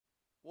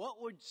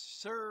What would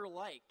Sir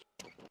like?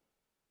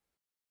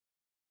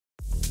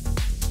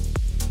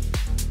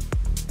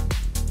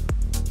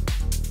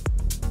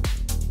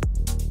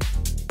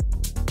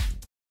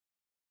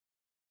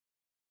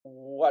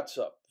 What's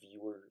up,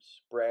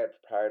 viewers? Brad,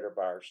 proprietor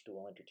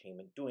Barstool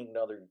Entertainment, doing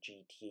another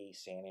GTA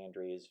San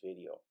Andreas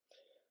video.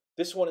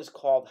 This one is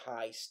called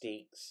High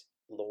Stakes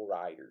Low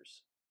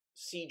Riders.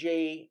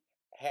 CJ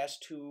has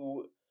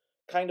to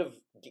kind of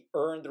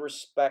earn the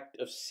respect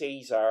of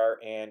Cesar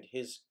and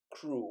his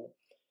crew,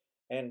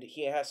 and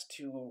he has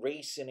to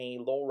race in a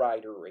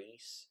lowrider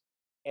race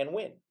and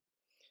win.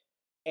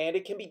 And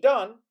it can be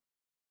done,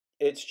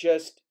 it's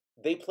just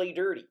they play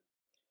dirty.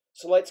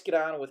 So let's get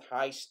on with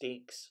High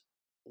Stakes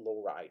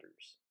Low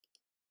Riders.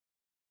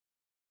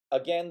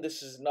 Again,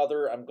 this is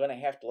another, I'm going to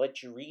have to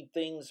let you read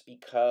things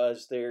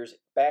because there's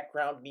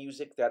background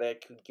music that I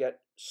could get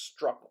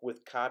struck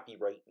with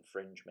copyright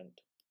infringement.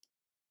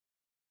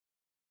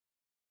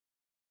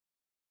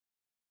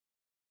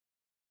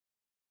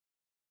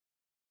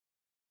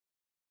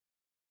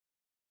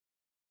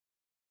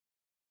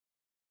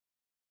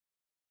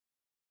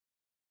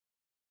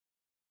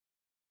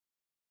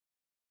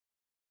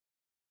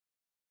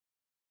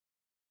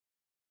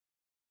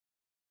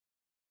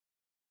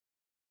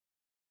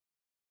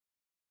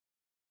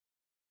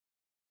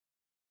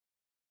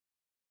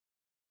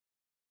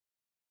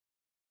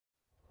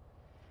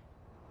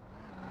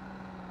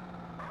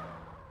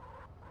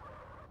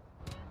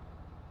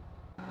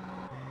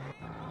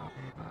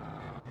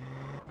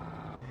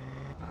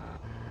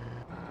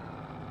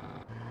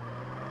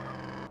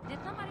 Did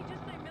somebody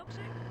just say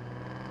milkshake?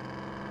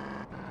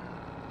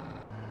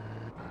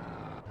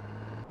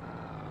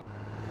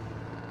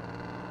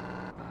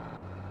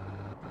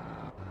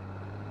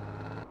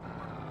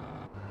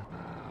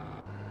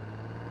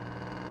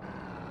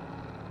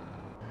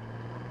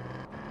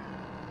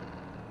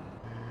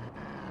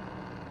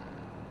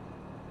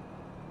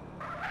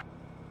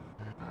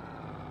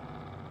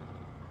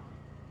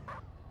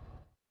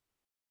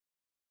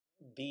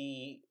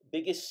 The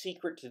biggest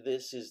secret to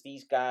this is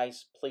these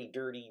guys play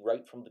dirty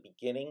right from the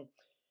beginning,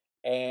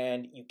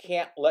 and you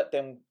can't let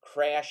them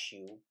crash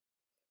you.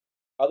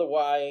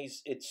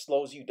 Otherwise, it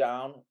slows you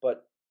down,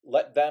 but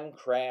let them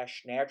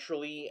crash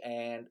naturally,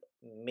 and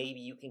maybe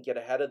you can get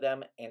ahead of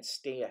them and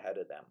stay ahead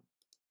of them.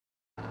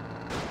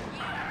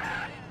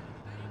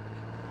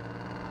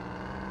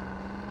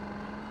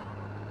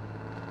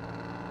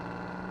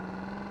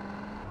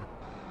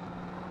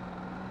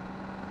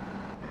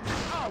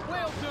 Oh,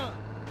 well done!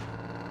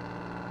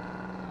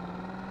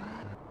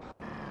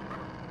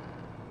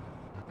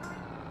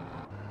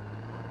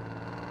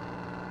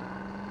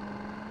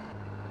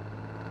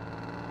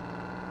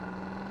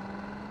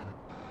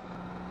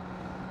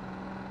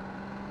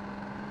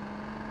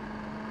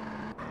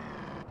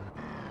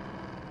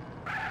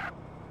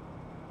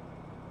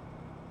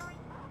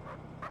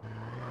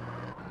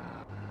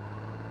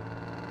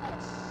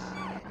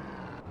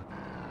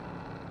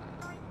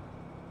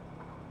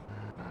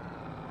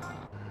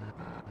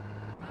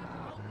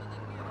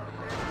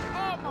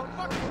 Oh, my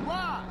fucking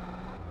ride!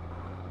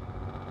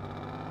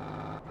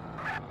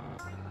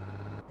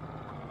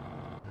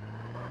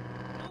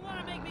 You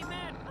wanna make me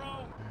mad,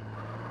 bro?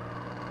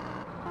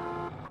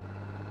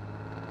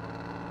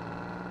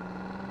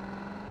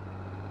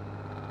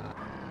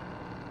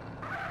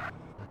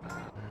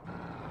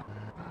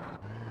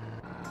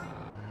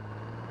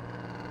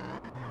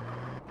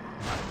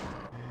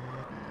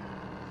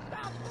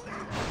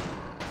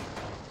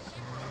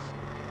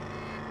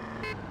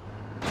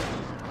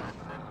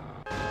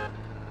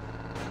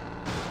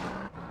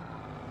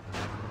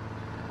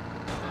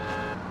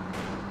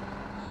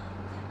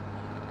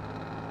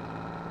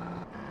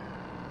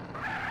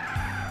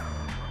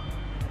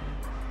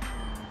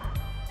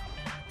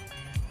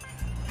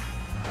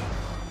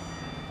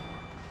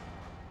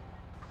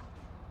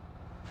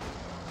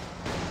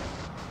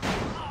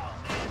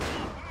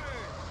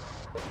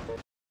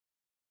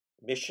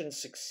 Mission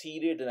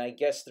succeeded, and I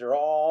guess they're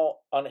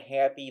all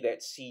unhappy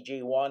that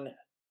CJ won.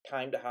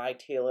 Time to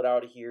hightail it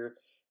out of here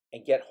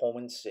and get home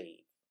and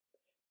save.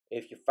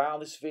 If you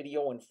found this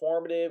video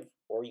informative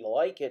or you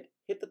like it,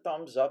 hit the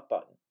thumbs up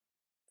button.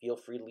 Feel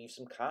free to leave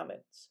some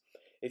comments.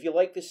 If you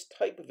like this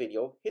type of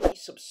video, hit the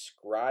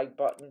subscribe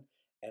button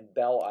and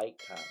bell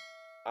icon.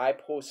 I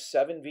post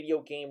 7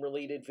 video game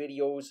related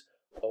videos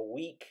a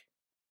week,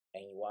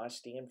 and you want to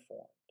stay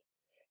informed.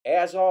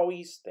 As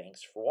always,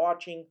 thanks for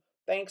watching,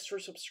 thanks for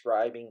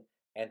subscribing,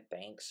 and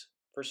thanks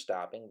for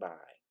stopping by.